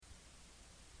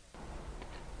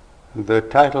The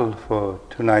title for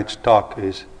tonight's talk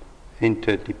is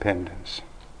Interdependence.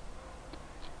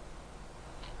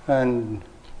 And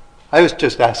I was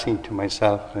just asking to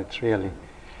myself, it's really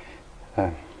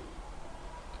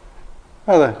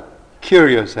rather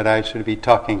curious that I should be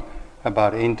talking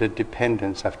about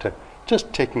interdependence after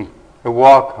just taking a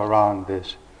walk around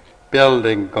this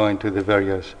building, going to the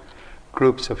various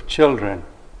groups of children.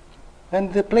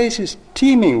 And the place is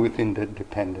teeming with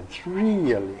interdependence,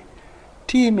 really.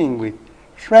 Teeming with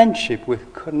friendship,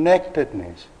 with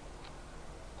connectedness,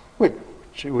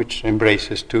 which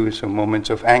embraces too some moments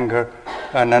of anger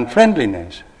and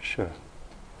unfriendliness, sure.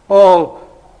 All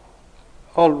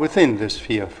within the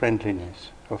sphere of friendliness,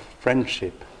 of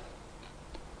friendship.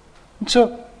 And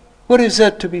so, what is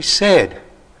there to be said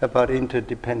about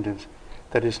interdependence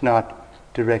that is not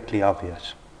directly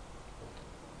obvious?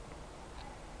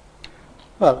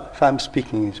 Well, if I'm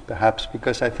speaking, it's perhaps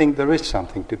because I think there is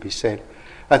something to be said.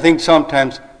 I think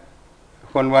sometimes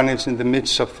when one is in the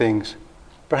midst of things,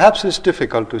 perhaps it's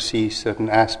difficult to see certain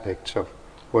aspects of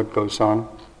what goes on.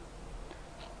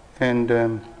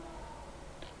 And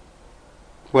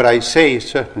what I say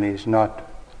certainly is not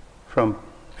from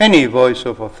any voice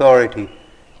of authority,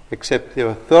 except the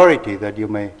authority that you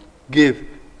may give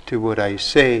to what I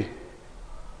say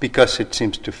because it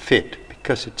seems to fit,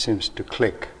 because it seems to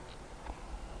click.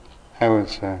 I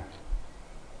was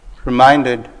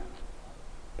reminded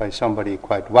by somebody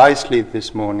quite wisely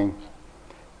this morning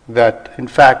that in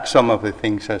fact some of the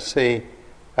things I say,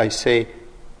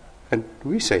 and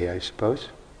we say, I suppose,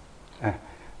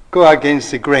 go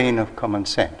against the grain of common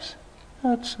sense.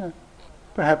 That's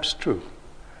perhaps true.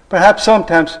 Perhaps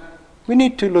sometimes we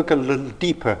need to look a little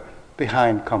deeper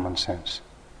behind common sense,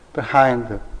 behind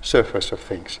the surface of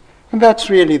things. And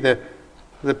that's really the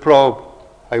probe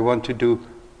I want to do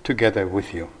together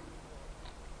with you.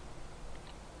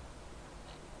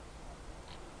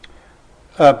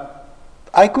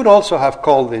 I could also have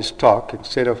called this talk,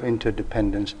 instead of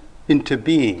interdependence,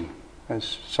 interbeing.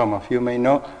 As some of you may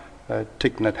know,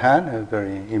 Thich Nhat Hanh, a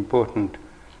very important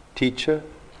teacher,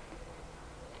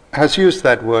 has used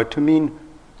that word to mean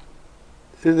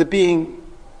the being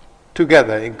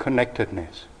together in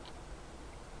connectedness.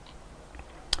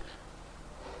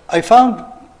 I found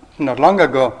not long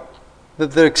ago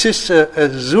that there exists a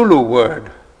Zulu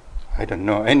word. I don't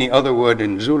know any other word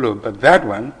in Zulu but that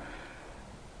one,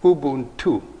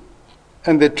 Ubuntu.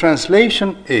 And the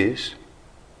translation is,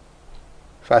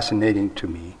 fascinating to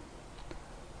me,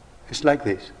 it's like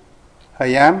this: I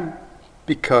am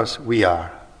because we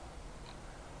are.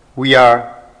 We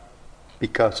are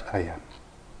because I am.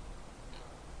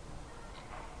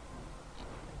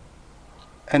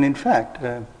 And in fact,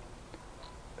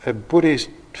 a Buddhist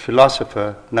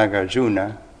philosopher,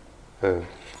 Nagarjuna, a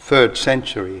 3rd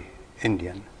century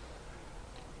Indian,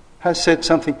 has said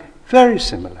something very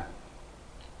similar.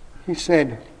 He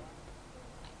said,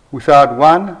 without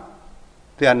one,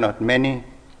 there are not many.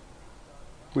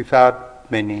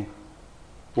 Without many,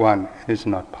 one is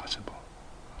not possible.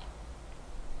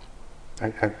 I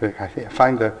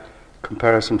find the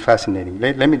comparison fascinating.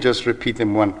 Let me just repeat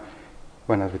them one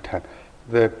at a time.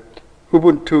 The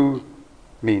Ubuntu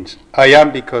means, I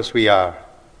am because we are.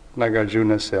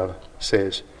 Nagarjuna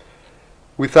says,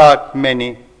 without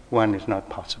many, one is not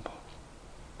possible.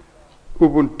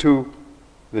 Ubuntu,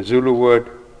 the Zulu word,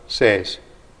 says,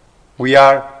 we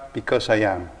are because I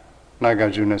am.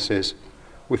 Nagarjuna says,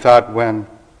 without one,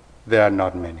 there are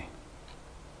not many.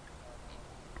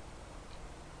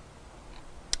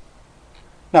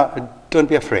 Now, don't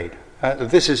be afraid.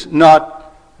 This is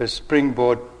not a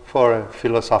springboard for a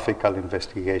philosophical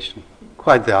investigation.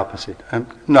 Quite the opposite. I'm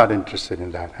not interested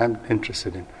in that. I'm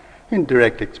interested in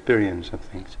direct experience of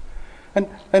things.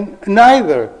 And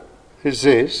neither is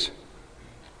this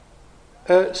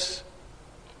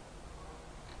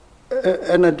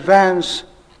an advance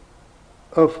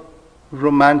of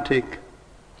romantic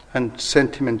and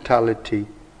sentimentality,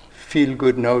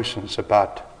 feel-good notions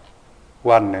about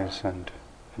oneness and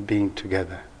being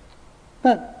together.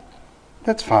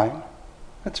 That's fine.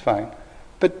 That's fine.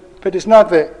 But it's not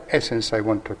the essence I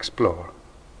want to explore.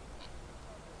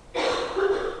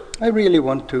 I really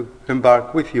want to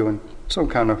embark with you in some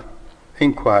kind of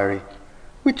inquiry,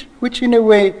 which in a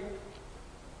way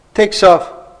takes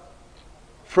off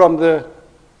from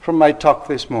my talk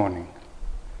this morning.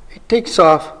 It takes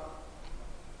off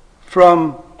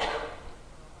from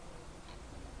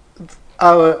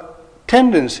our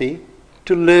tendency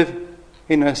to live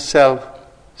in a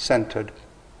self-centered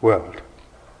world.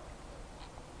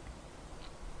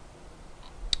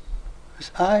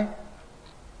 As I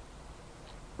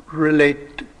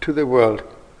relate to the world,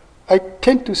 I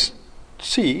tend to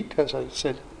see it, as I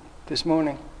said this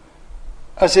morning,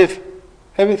 as if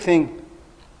everything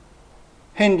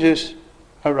hinges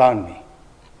around me.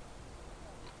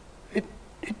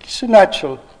 It's a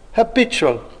natural,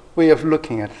 habitual way of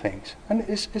looking at things. And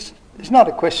it's not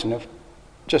a question of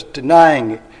just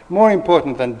denying it. More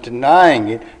important than denying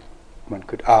it, one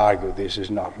could argue this is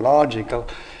not logical,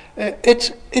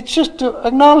 it's just to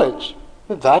acknowledge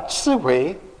that that's the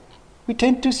way we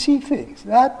tend to see things.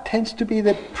 That tends to be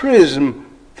the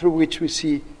prism through which we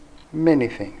see many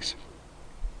things.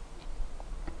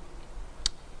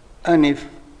 And if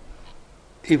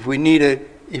we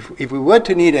were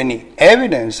to need any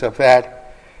evidence of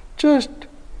that,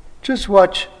 just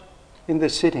watch in the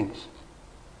sittings,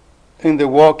 in the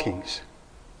walkings.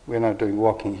 We're not doing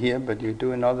walking here, but you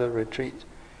do in other retreats.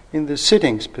 In the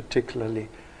sittings particularly.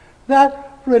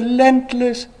 That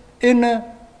relentless inner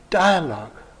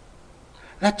dialogue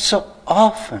that's so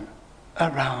often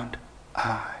around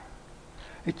I.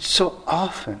 It's so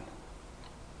often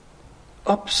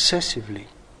obsessively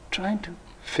trying to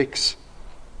fix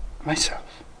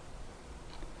myself.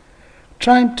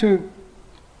 Trying to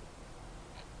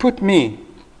put me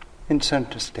in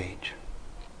center stage.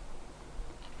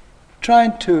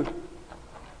 Trying to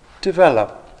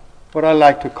develop what I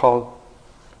like to call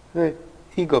the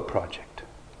ego project.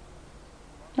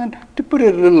 And to put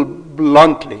it a little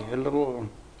bluntly,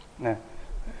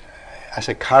 as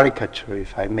a caricature,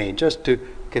 if I may, just to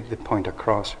get the point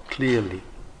across clearly.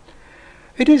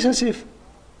 It is as if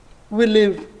we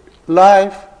live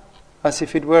life as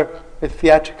if it were a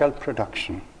theatrical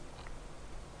production.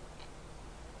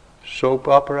 Soap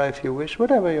opera, if you wish,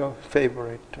 whatever your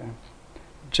favorite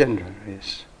genre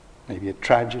is. Maybe a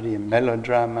tragedy, a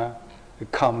melodrama, a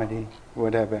comedy,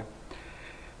 whatever.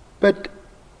 But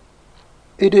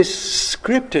it is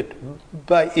scripted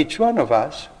by each one of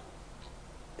us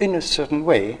in a certain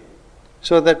way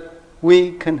so that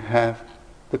we can have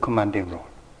the commanding role.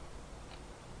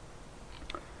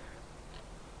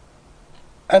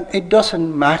 And it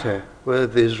doesn't matter whether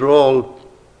this role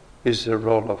is the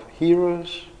role of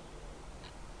heroes,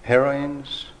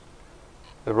 heroines,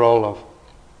 the role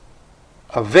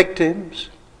of victims.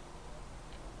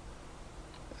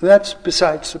 That's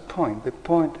besides the point. The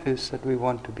point is that we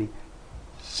want to be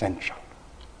central.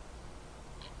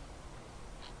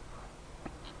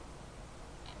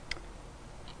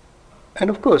 And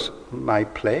of course, my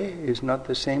play is not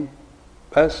the same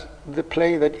as the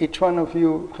play that each one of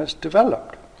you has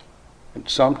developed. And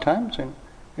sometimes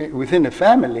within a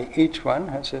family, each one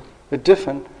has a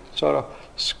different sort of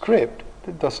script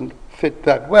that doesn't fit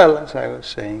that well, as I was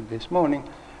saying this morning,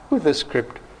 with the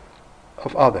script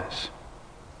of others.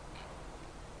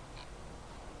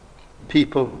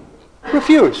 People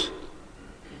refuse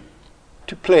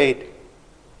to play it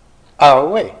our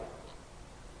way.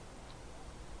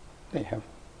 They have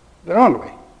their own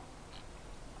way.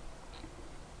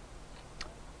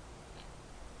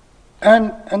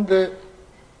 And the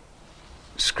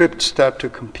scripts start to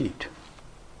compete.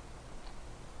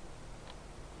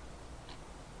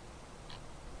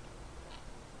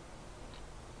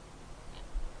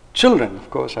 Children, of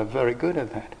course, are very good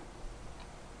at that.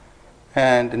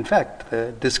 And in fact,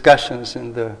 the discussions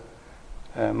in the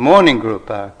morning group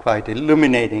are quite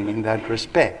illuminating in that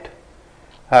respect.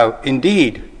 How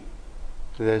indeed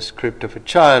the script of a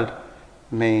child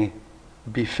may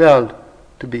be felt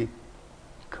to be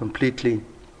completely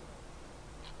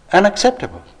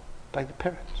unacceptable by the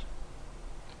parents.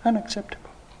 Unacceptable.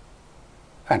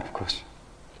 And of course,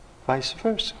 vice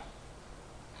versa.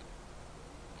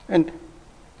 And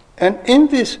in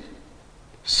this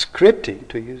scripting,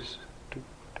 to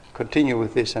continue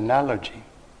with this analogy,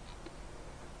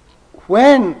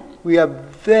 when we are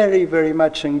very, very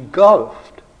much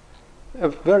engulfed,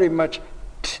 very much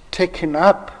taken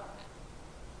up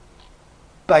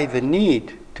by the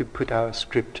need to put our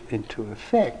script into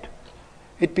effect,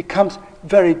 it becomes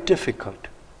very difficult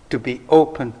to be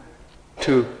open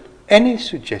to any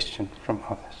suggestion from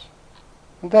others.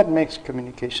 And that makes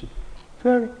communication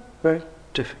very, very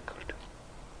difficult.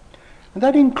 And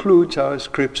that includes our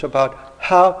scripts about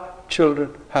how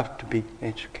children have to be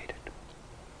educated.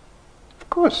 Of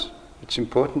course, it's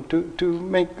important to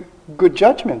make good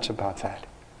judgments about that.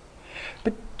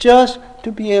 But just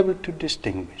to be able to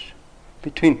distinguish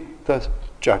between those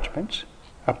judgments,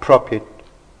 appropriate,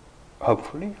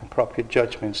 hopefully, appropriate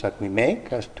judgments that we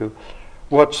make as to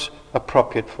what's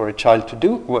appropriate for a child to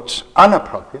do, what's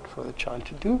inappropriate for the child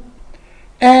to do,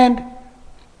 and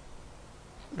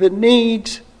the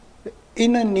needs,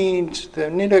 the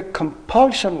inner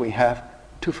compulsion we have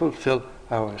to fulfill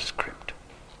our script.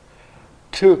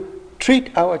 To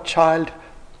treat our child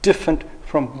different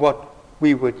from what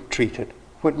we were treated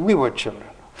when we were children,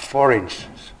 for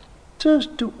instance.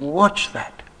 Just to watch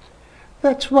that.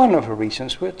 That's one of the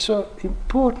reasons why it's so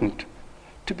important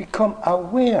to become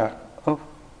aware of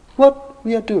what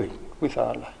we are doing with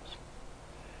our lives.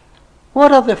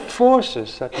 What are the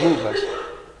forces that move us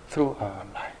through our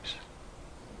lives?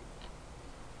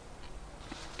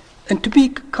 And to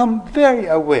become very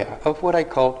aware of what I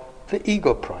call the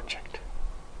ego project.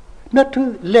 Not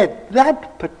to let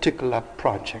that particular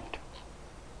project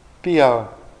be our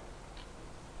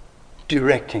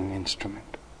directing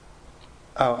instrument,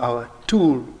 our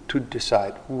tool to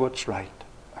decide what's right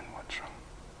and what's wrong.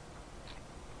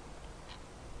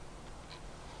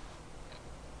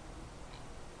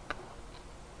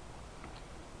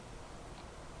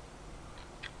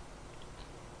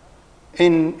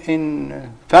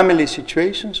 In family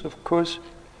situations, of course,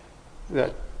 there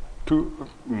are two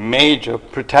major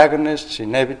protagonists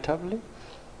inevitably,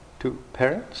 two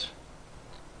parents,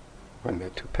 when there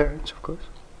are two parents, of course,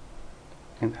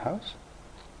 in the house.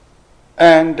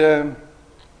 And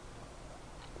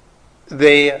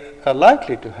they are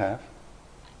likely to have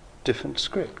different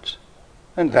scripts.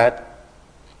 And that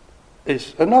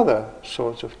is another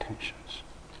source of tensions.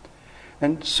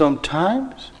 And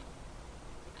sometimes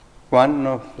one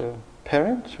of the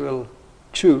parents will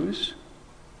choose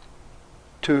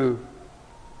to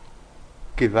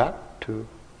give up, to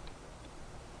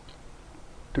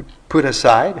put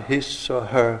aside his or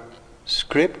her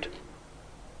script,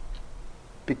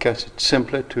 because it's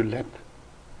simpler to let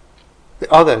the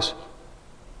other's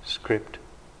script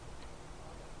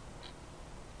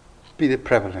be the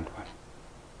prevalent one.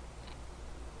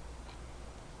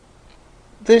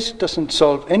 This doesn't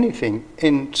solve anything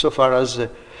insofar as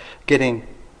getting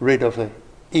rid of the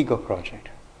ego project.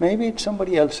 Maybe it's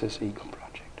somebody else's ego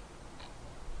project.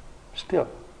 Still,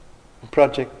 a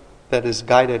project that is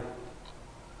guided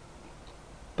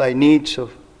by needs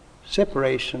of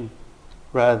separation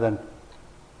rather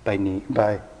than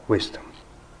by wisdom.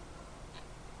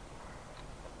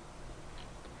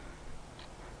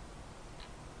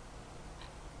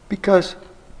 Because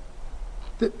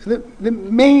the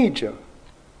major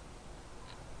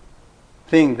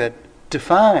thing that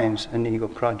defines an ego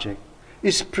project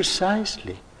is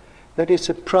precisely that it's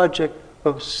a project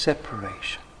of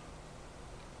separation.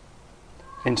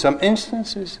 In some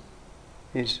instances,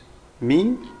 is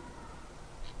me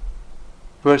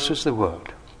versus the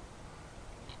world.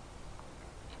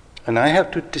 And I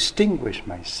have to distinguish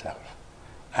myself.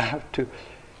 I have to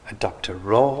adopt a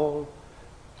role,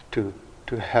 to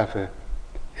have a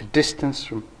distance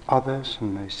from others,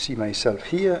 and I see myself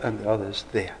here and the others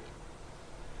there.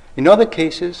 In other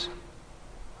cases,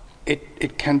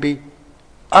 it can be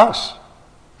us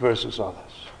versus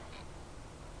others.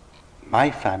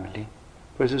 My family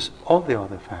versus all the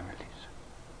other families.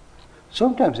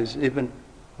 Sometimes it's even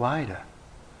wider.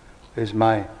 There's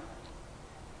my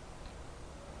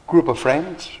group of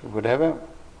friends, whatever,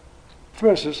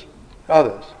 versus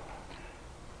others.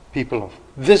 People of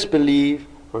this belief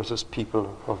versus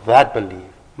people of that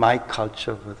belief. My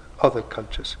culture with other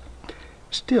cultures.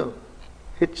 Still,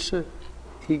 it's an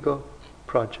ego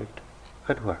project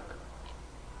at work.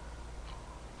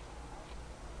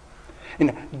 In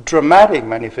a dramatic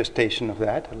manifestation of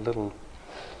that, a little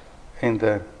in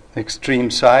the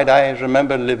extreme side, I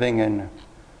remember living in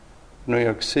New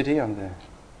York City on the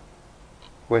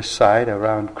west side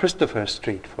around Christopher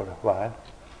Street for a while.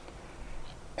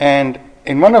 And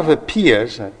in one of the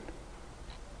piers that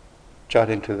jut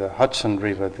into the Hudson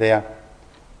River there,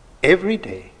 every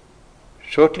day,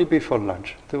 shortly before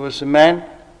lunch, there was a man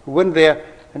who went there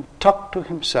and talked to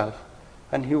himself,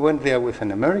 and he went there with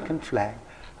an American flag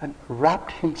and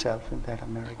wrapped himself in that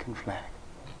American flag.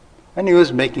 And he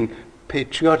was making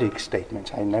patriotic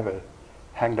statements. I never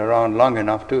hanged around long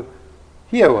enough to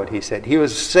hear what he said. He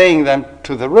was saying them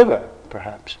to the river,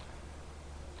 perhaps.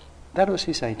 That was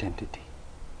his identity.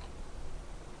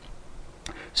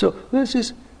 So there's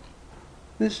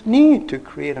this need to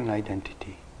create an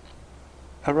identity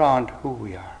around who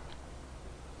we are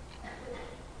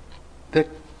that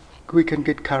we can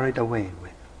get carried away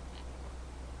with.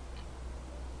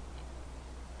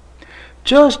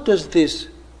 Just as this,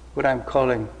 what I'm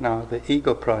calling now the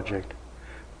ego project,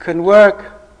 can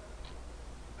work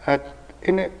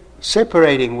in a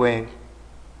separating way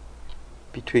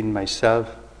between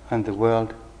myself and the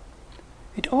world,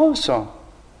 it also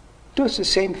does the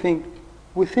same thing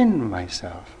within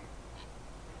myself.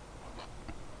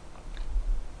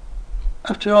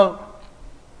 After all,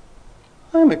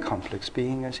 I'm a complex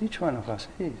being, as each one of us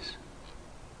is.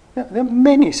 There are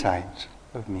many sides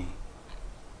of me,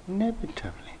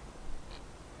 inevitably.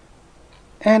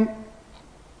 And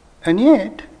And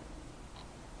yet,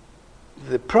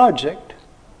 the project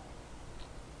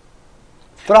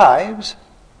thrives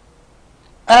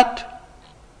at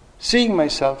seeing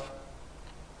myself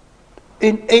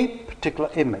in a particular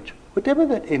image, whatever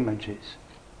that image is.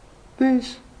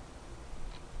 This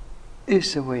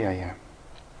is the way I am.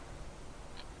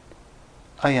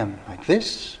 I am like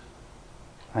this,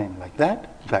 I am like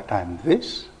that. In fact, I am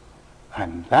this, I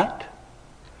am that.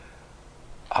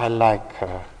 I like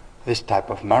this type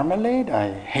of marmalade,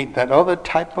 I hate that other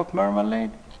type of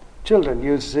marmalade. Children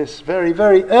use this very,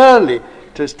 very early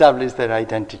to establish their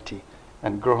identity.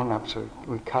 And grown-ups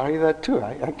will carry that too.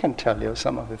 I can tell you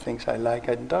some of the things I like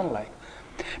and don't like.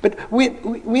 But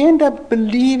we end up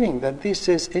believing that this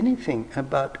says anything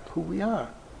about who we are,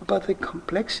 about the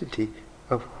complexity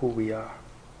of who we are.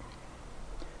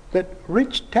 That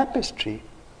rich tapestry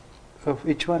of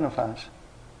each one of us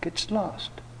gets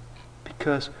lost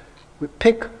because we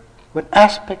pick one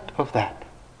aspect of that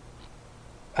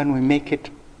and we make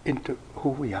it into who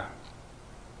we are.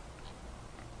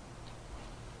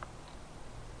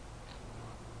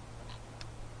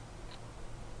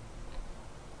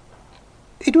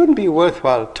 It wouldn't be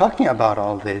worthwhile talking about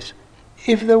all this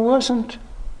if there weren't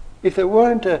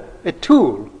a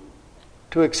tool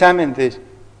to examine this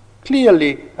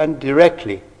clearly and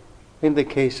directly in the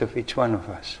case of each one of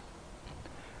us.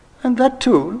 And that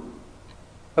tool,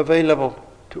 available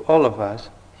to all of us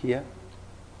here,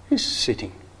 is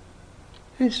sitting,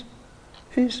 is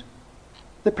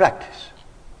the practice.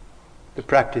 The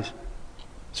practice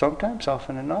sometimes,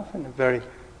 often enough, in a very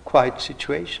quiet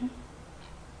situation,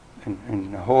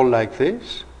 in a hall like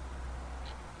this,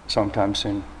 sometimes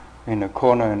in a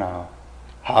corner in our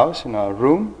house, in our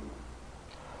room,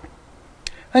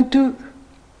 and to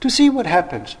see what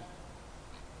happens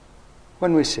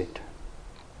when we sit.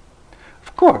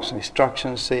 Of course,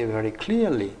 instructions say very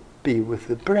clearly, be with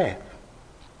the breath.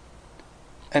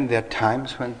 And there are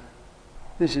times when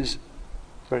this is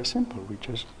very simple. We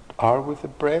just are with the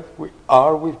breath, we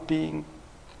are with being,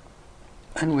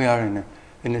 and we are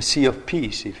in a sea of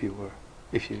peace, as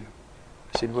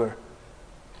it were.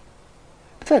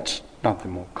 But that's not the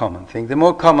more common thing. The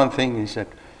more common thing is that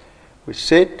we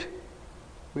sit,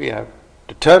 we are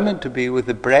determined to be with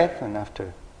the breath, and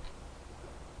after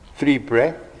 3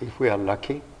 breaths, if we are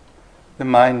lucky, the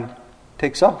mind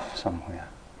takes off somewhere.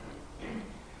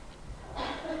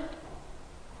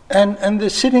 And the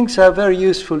sittings are very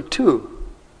useful too,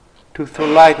 to throw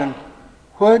light on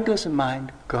where does the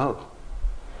mind go?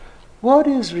 What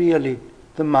is really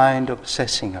the mind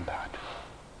obsessing about?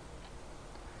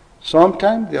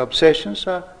 Sometimes the obsessions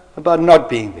are about not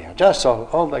being there. Just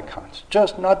all that counts.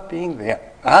 Just not being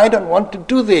there. I don't want to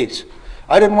do this.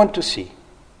 I don't want to see.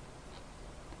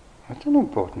 That's an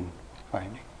important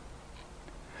finding.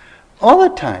 Other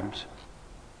times,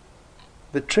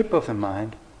 the trip of the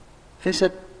mind is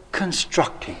at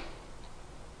constructing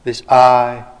this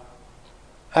I,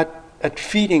 at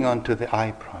feeding onto the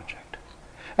I project,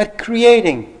 at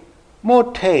creating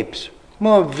more tapes,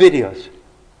 more videos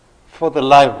for the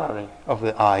library of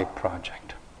the I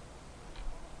project.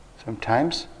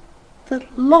 Sometimes there are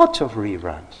lots of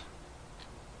reruns,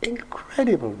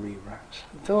 incredible reruns.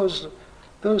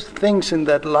 Those things in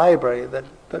that library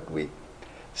that we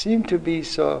seem to be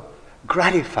so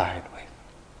gratified with.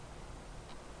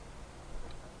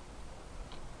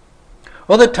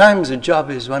 Other times the job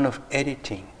is one of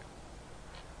editing.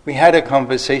 We had a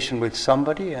conversation with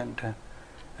somebody and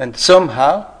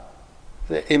somehow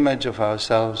the image of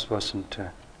ourselves wasn't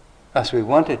as we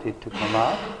wanted it to come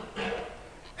out.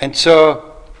 And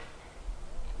so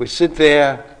we sit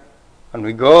there and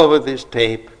we go over this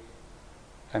tape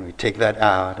and we take that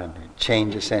out and we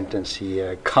change a sentence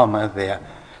here, a comma there,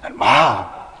 and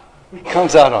wow, it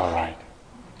comes out all right.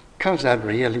 It comes out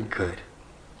really good.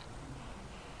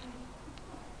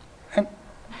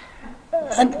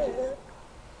 And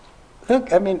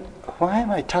look, I mean, why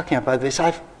am I talking about this?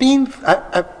 I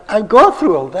go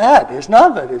through all that. It's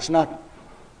not that it's not,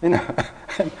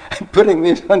 I'm putting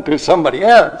this onto somebody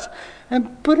else.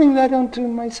 I'm putting that onto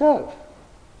myself,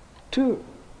 too.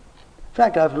 In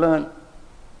fact, I've learned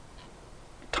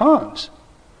tons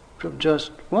from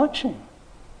just watching.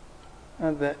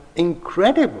 And the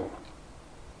incredible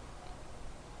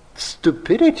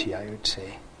stupidity, I would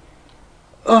say,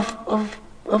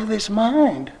 of this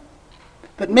mind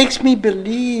that makes me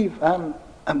believe I'm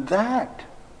that,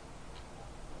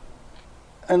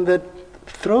 and that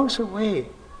throws away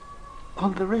all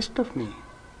the rest of me.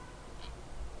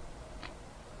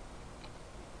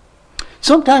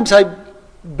 Sometimes I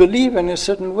believe in a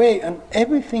certain way, and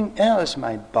everything else,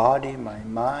 my body, my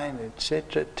mind,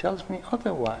 etc., tells me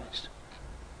otherwise.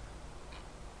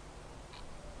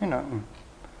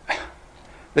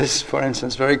 This is, for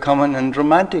instance, very common in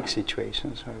romantic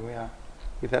situations where we are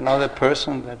with another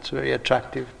person that's very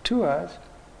attractive to us,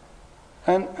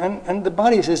 and the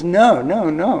body says no, no,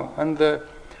 no, and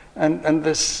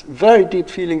this very deep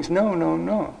feelings, no, no,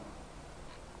 no.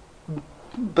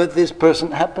 But this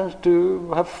person happens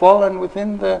to have fallen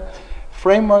within the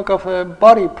framework of a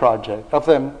body project, of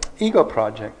an ego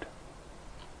project.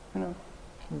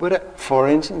 Buddha, for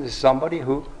instance, is somebody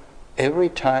who every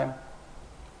time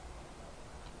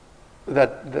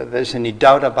that there's any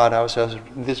doubt about ourselves,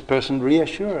 this person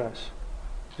reassures us.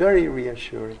 Very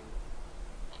reassuring.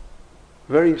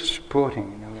 Very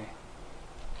supporting in a way.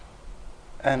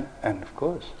 And of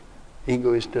course,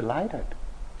 ego is delighted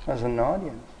as an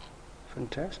audience.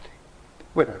 Fantastic.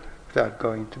 Without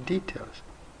going into details.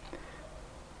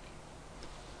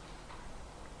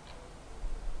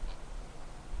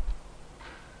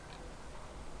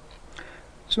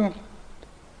 So,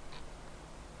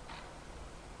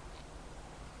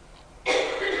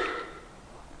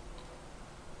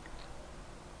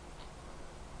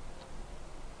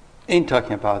 in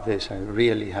talking about this, I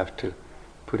really have to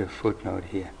put a footnote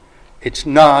here. It's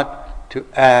not to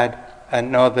add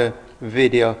another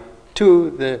video to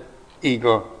the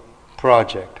ego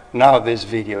project. Now this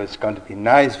video is going to be a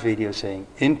nice video saying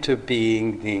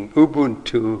interbeing, the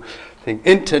Ubuntu, the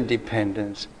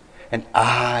interdependence, and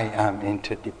I am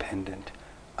interdependent.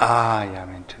 I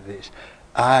am into this.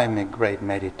 I'm a great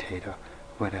meditator,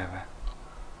 whatever.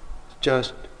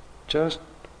 Just to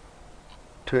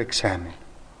examine.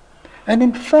 And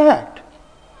in fact,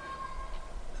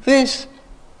 this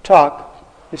talk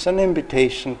is an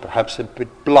invitation, perhaps a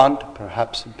bit blunt,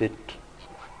 perhaps a bit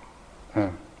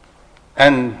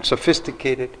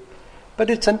unsophisticated, but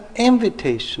it's an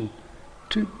invitation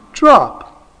to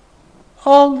drop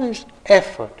all this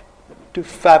effort to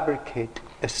fabricate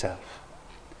a self,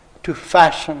 to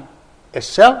fashion a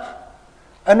self,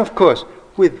 and of course,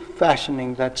 with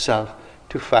fashioning that self,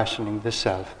 to fashioning the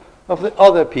self of the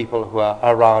other people who are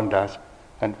around us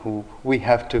and who we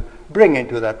have to bring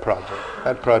into that project.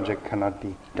 That project cannot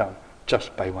be done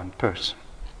just by one person.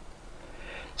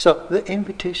 So the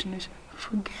invitation is,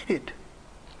 forget it.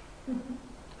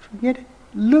 Forget it.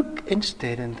 Look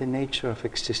instead in the nature of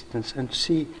existence and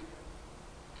see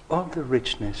all the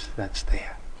richness that's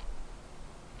there.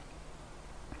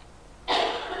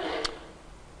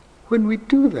 When we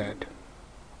do that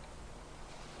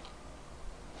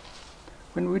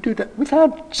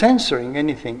without censoring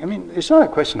anything, I mean, it's not a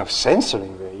question of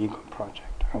censoring the ego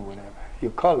project or whatever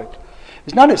you call it.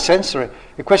 It's not a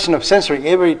question of censoring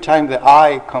every time the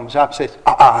I comes up, says,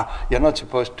 you're not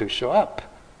supposed to show up.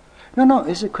 No,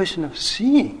 it's a question of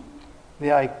seeing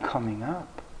the I coming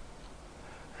up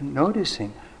and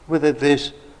noticing whether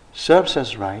this serves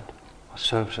us right or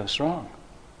serves us wrong.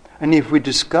 And if we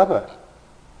discover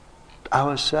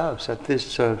ourselves that this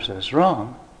serves us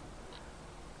wrong,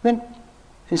 then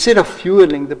instead of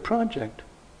fueling the project,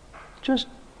 just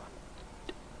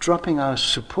dropping our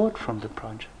support from the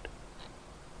project.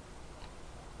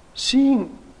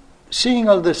 Seeing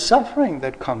all the suffering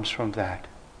that comes from that.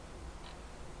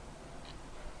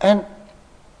 And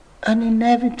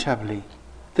inevitably,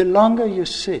 the longer you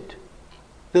sit,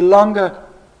 the longer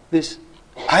this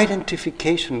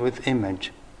identification with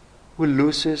image will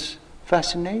lose its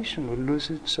fascination, will lose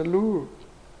its allure.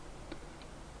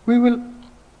 We will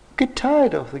get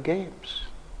tired of the games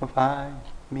of I,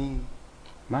 me,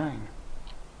 mine.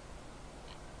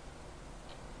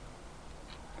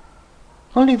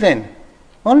 Only then,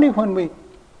 only when we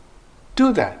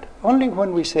do that, only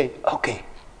when we say, okay,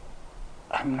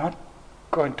 I'm not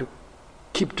going to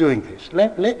keep doing this.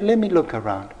 Let me look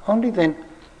around. Only then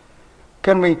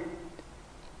can we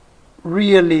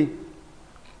really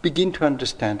begin to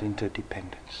understand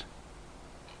interdependence.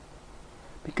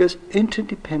 Because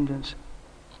interdependence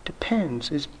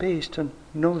is based on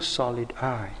no solid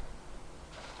I.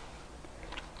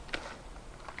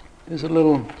 There's a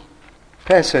little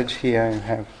passage here I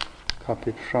have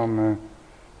copied from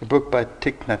a book by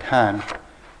Thich Nhat Hanh,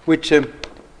 which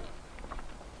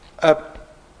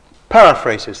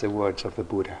paraphrases the words of the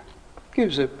Buddha.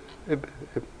 Gives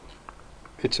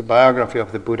it's a biography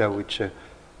of the Buddha which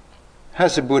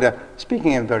has the Buddha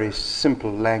speaking in very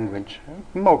simple language,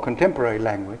 more contemporary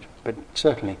language, but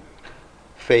certainly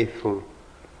faithful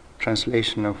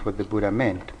translation of what the Buddha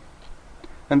meant.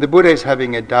 And the Buddha is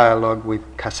having a dialogue with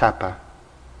Kassapa.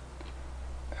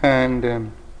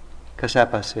 And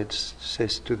Kassapa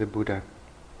says to the Buddha,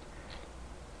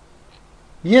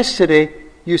 yesterday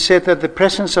you said that the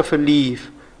presence of a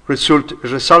leaf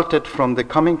resulted from the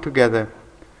coming together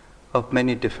of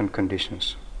many different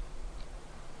conditions.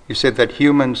 You said that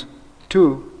humans,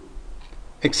 too,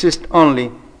 exist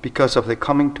only because of the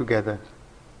coming together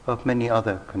of many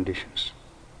other conditions.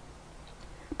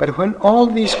 But when all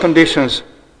these conditions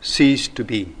cease to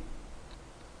be,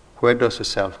 where does the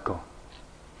self go?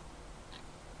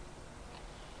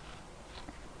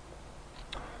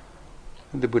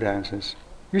 And the Buddha answers,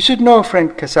 you should know, friend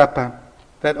Kassapa,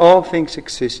 that all things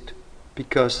exist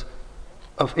because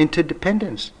of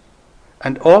interdependence,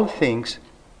 and all things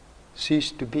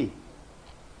cease to be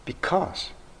because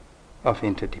of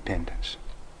interdependence.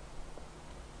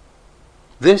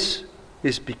 This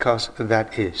is because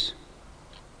that is.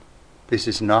 This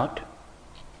is not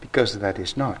because that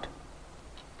is not.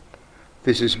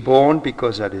 This is born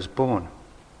because that is born.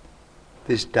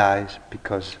 This dies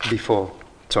because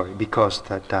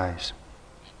that dies.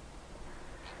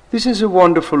 This is a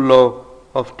wonderful law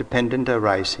of dependent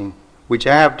arising, which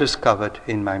I have discovered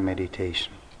in my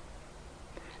meditation.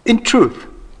 In truth,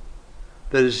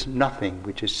 there is nothing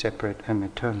which is separate and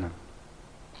eternal.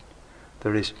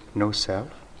 There is no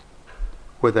self,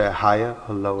 whether a higher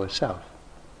or lower self.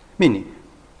 Meaning,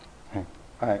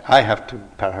 I have to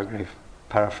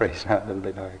paraphrase a little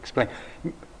bit or explain.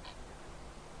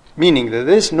 Meaning that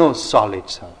there is no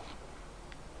solid self.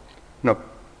 No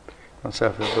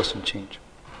self that doesn't change.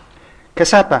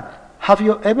 Kassapa, have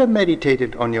you ever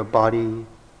meditated on your body,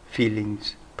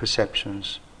 feelings,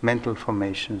 perceptions, mental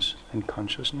formations, and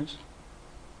consciousness?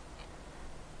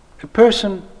 A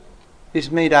person is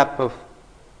made up of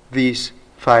these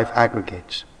 5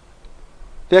 aggregates.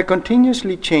 They are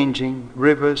continuously changing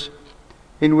rivers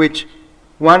in which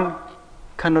one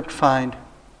cannot find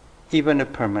even a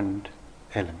permanent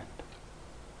element.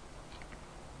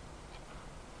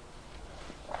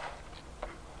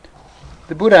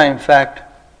 The Buddha, in fact,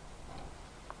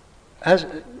 has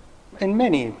in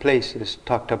many places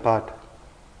talked about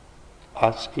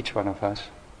us, each one of us,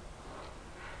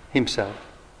 himself,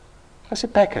 as a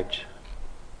package.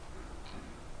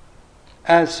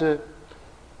 As a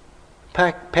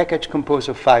package composed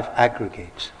of 5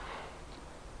 aggregates.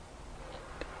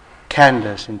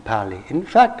 Khandas in Pali. In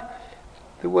fact,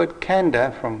 the word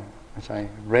khanda, from, as I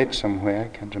read somewhere,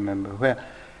 I can't remember where,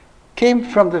 came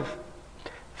from the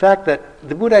fact that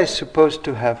the Buddha is supposed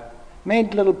to have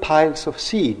made little piles of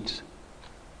seeds,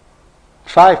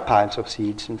 5 piles of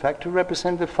seeds, in fact, to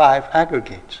represent the 5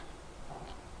 aggregates.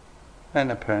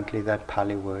 And apparently that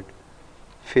Pali word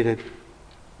fitted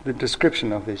the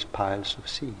description of these piles of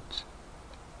seeds.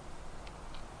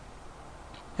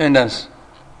 And as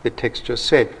the text just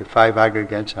said, the 5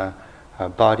 aggregates are our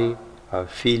body, our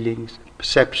feelings,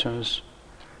 perceptions,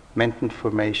 mental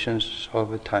formations,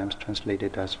 over times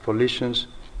translated as volitions,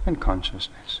 and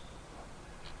consciousness.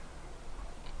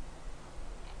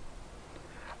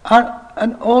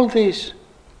 And all these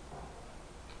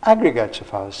aggregates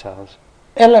of ourselves,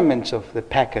 elements of the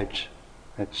package,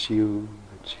 that's you,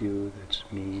 that's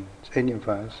me, that's any of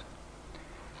us,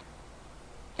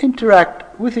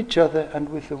 interact with each other and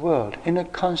with the world in a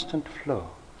constant flow.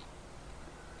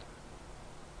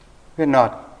 We're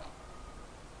not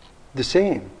the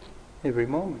same every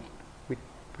moment.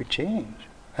 We change.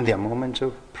 And there are moments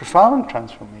of profound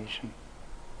transformation.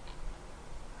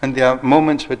 And there are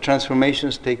moments where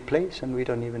transformations take place and we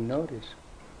don't even notice.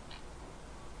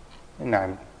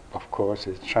 And of course,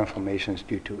 it's transformations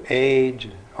due to age,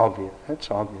 obvious. That's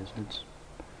obvious, it's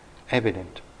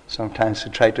evident. Sometimes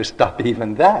we try to stop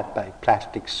even that by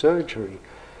plastic surgery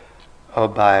or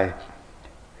by,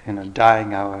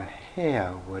 dyeing our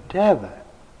hair, whatever.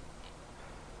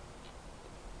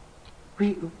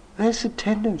 There's a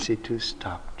tendency to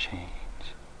stop change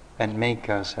and make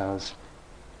ourselves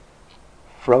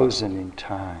frozen in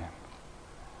time,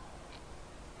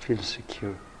 feel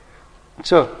secure.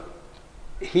 So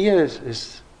here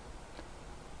is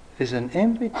an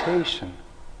invitation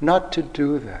not to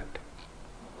do that.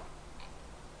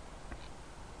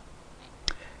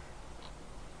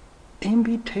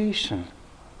 Invitation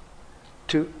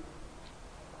to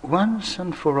once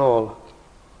and for all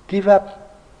give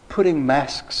up putting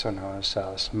masks on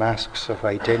ourselves, masks of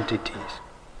identities.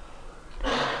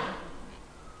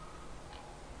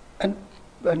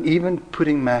 And even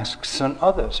putting masks on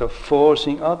others, or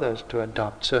forcing others to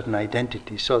adopt certain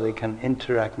identities so they can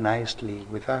interact nicely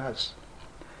with us.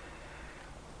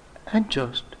 And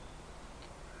just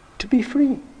to be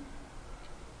free.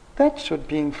 That's what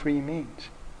being free means,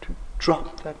 to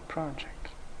drop that project.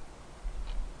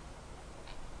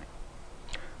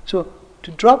 So, to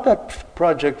drop that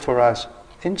project for us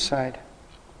inside,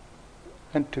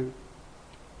 and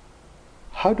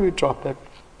how do we drop that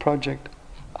project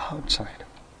outside?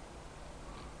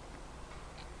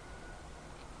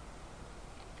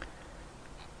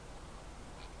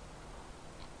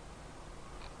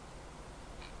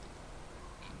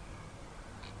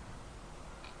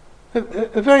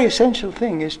 a very essential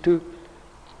thing is to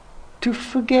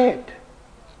forget,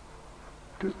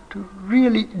 to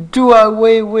really do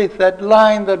away with that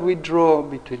line that we draw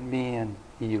between me and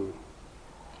you.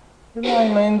 The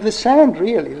line in the sand,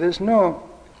 really. There's not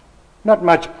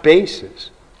much basis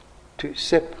to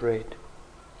separate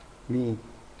me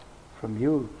from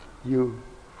you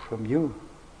from you.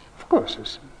 Of course,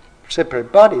 there's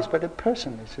separate bodies, but a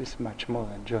person is much more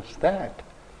than just that.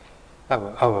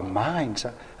 Our minds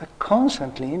are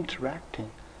constantly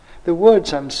interacting. The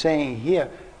words I'm saying here,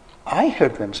 I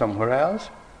heard them somewhere else,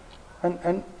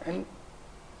 and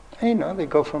they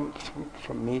go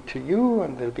from me to you,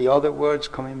 and there'll be other words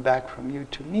coming back from you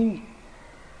to me.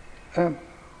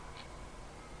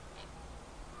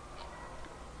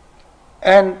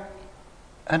 And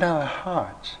our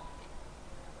hearts.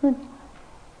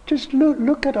 Just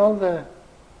look at all the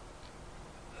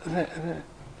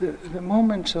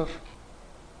moments of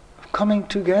coming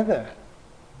together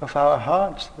of our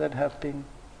hearts that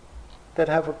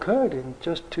have occurred in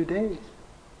just 2 days.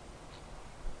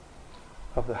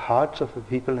 Of the hearts of the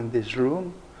people in this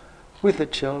room, with the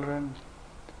children,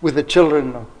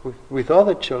 with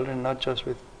other children, not just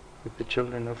with the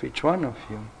children of each one of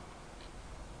you.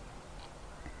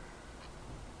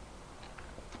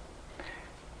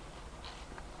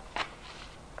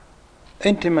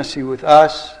 Intimacy with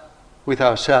us, with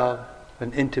ourselves,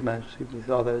 and intimacy with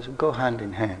others go hand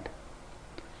in hand.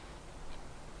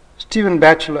 Stephen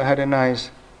Batchelor had a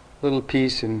nice little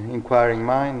piece in Inquiring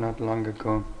Mind not long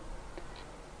ago,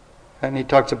 and he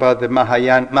talks about the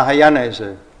Mahayana. Mahayana is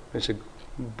a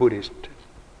Buddhist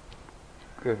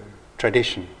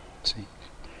tradition. See,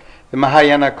 the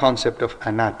Mahayana concept of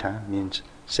anatta means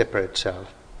separate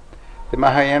self. The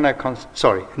Mahayana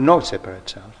no separate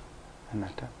self,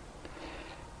 anatta.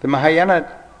 The Mahayana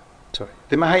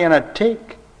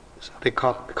take the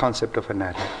concept of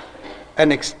anatta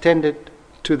and extend it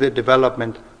to the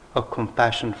development of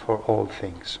compassion for all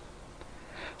things.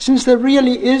 Since there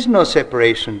really is no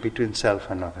separation between self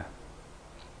and other.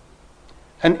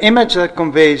 An image that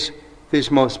conveys this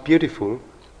most beautiful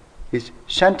is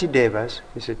Shantideva's,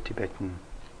 he's a Tibetan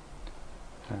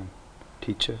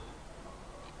teacher,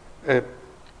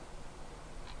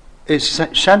 is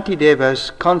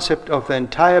Shantideva's concept of the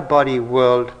entire body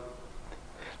world.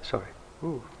 I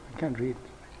can't read.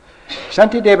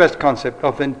 Shantideva's concept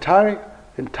of the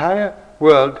entire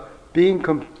world being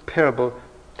comparable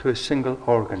to a single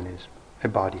organism, a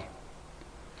body.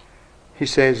 He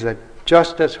says that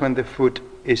just as when the foot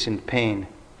is in pain,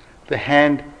 the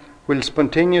hand will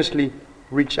spontaneously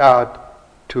reach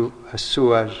out to a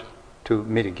sewage to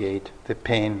mitigate the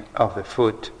pain of the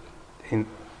foot.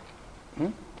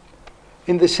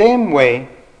 In the same way,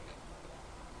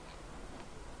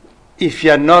 if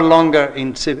you are no longer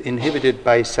inhibited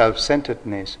by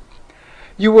self-centeredness,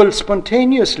 you will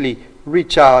spontaneously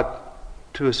reach out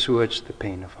to assuage the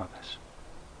pain of others.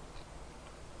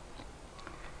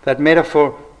 That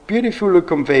metaphor beautifully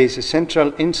conveys a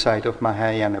central insight of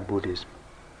Mahayana Buddhism.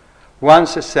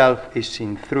 Once a self is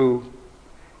seen through,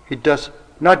 it does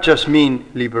not just mean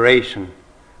liberation,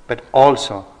 but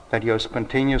also that your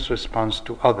spontaneous response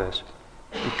to others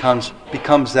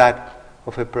becomes that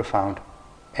of a profound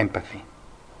empathy.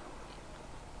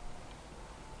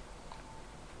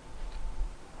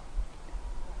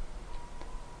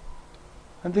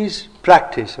 And this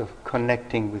practice of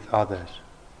connecting with others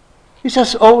is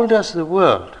as old as the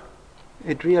world.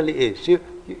 It really is. You,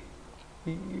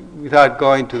 without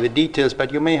going to the details,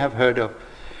 but you may have heard of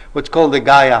what's called the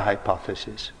Gaia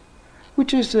hypothesis,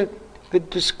 which is the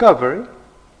discovery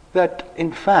that,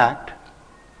 in fact,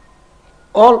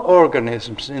 all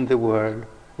organisms in the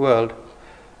world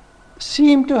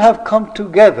seem to have come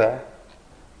together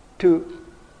to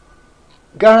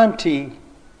guarantee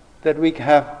that we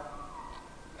have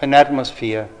an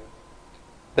atmosphere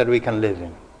that we can live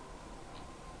in.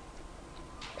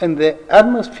 And the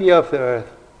atmosphere of the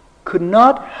earth could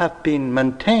not have been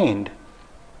maintained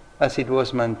as it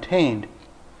was maintained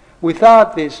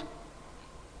without this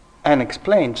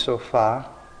unexplained so far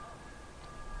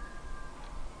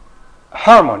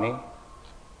harmony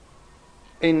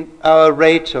in our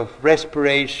rates of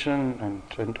respiration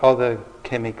and other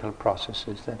chemical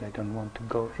processes that I don't want to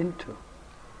go into.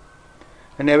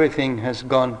 And everything has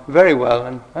gone very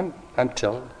well and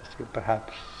until, as you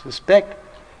perhaps suspect,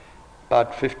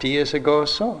 about 50 years ago or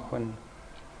so,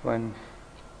 when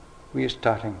we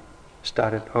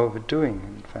started overdoing,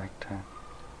 in fact,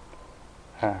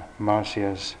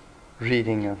 Marcia's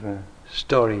reading of a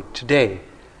story today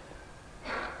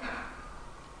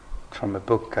from a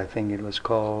book, I think it was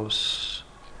called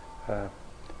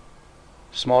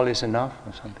Small is Enough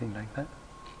or something like that.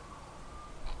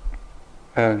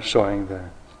 showing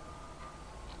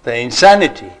the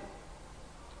insanity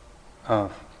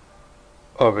of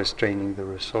overstraining the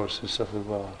resources of the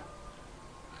world.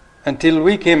 Until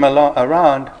we came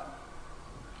around,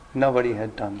 nobody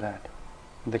had done that.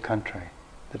 On the contrary,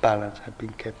 the balance had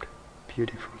been kept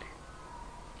beautifully.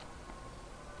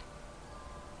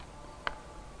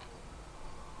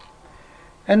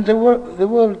 And the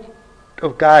world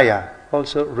of Gaia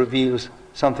also reveals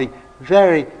something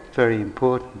very, very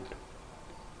important.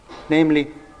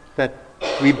 Namely, that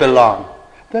we belong.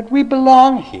 That we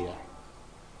belong here.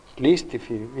 At least if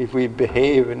we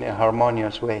behave in a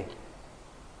harmonious way.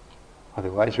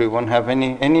 Otherwise we won't have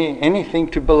anything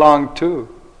to belong to.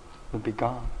 We'll be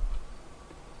gone.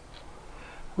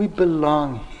 We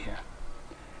belong here.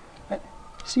 And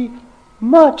see,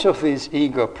 much of this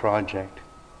ego project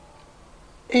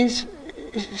is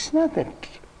not that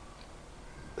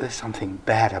there's something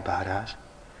bad about us.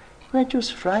 We're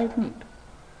just frightened.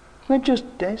 We're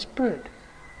just desperate.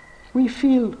 We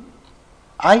feel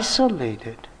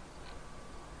isolated,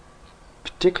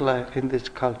 particularly in this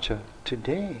culture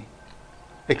today.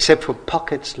 Except for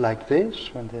pockets like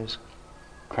this, when there's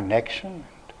connection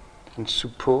and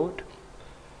support.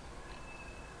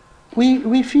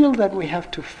 We feel that we have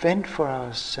to fend for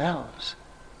ourselves.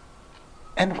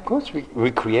 And of course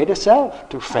we create a self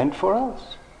to fend for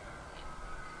us.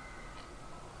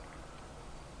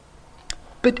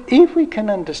 But if we can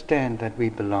understand that we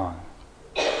belong,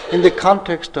 in the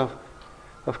context of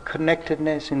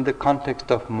connectedness, in the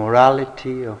context of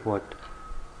morality, of what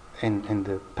in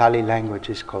the Pali language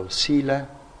is called sila,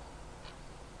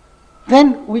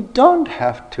 then we don't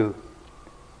have to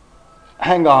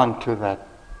hang on to that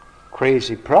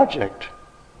crazy project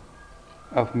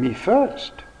of me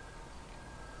first.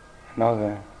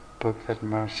 Another book that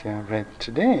Marcia read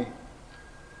today.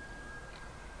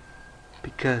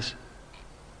 Because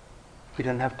we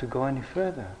don't have to go any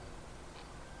further.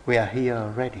 We are here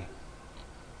already.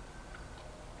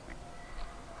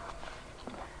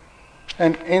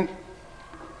 And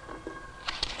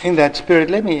in that spirit,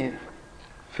 let me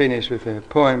finish with a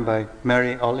poem by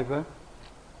Mary Oliver,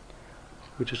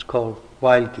 which is called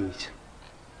Wild Geese.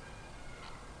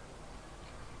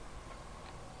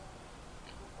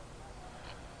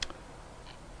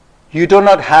 You do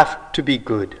not have to be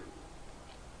good.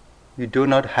 You do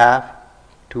not have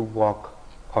to walk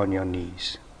on your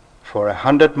knees for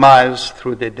 100 miles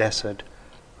through the desert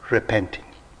repenting.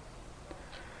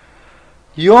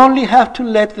 You only have to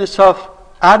let the soft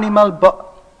animal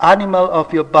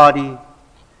of your body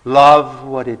love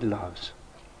what it loves.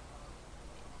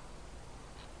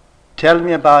 Tell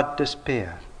me about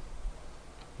despair,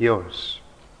 yours,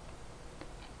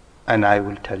 and I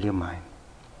will tell you mine.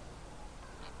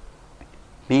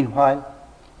 Meanwhile,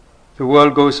 the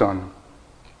world goes on.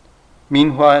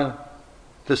 Meanwhile,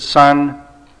 the sun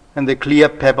and the clear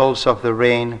pebbles of the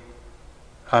rain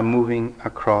are moving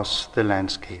across the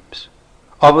landscapes,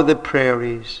 over the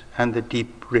prairies and the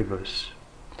deep rivers,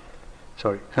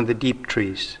 and the deep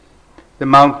trees, the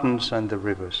mountains and the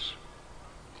rivers.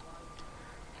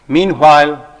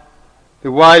 Meanwhile,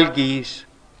 the wild geese,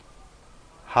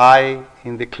 high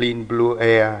in the clean blue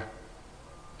air,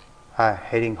 are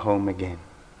heading home again.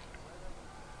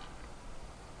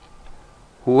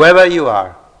 Whoever you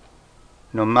are,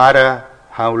 no matter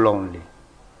how lonely,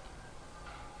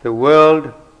 the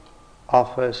world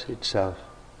offers itself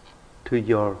to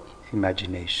your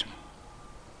imagination.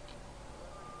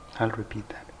 I'll repeat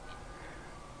that.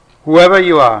 Whoever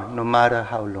you are, no matter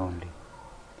how lonely,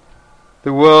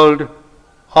 the world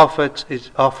offers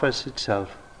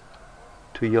itself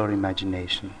to your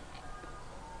imagination.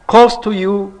 Calls to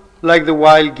you like the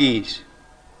wild geese,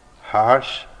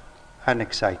 harsh and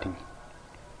exciting.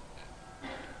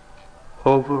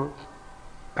 Over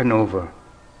and over,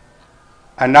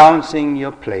 announcing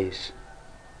your place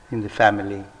in the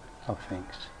family of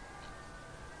things.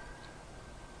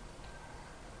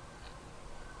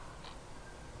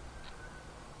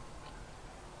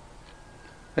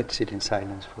 Let's sit in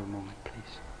silence for a moment,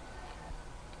 please.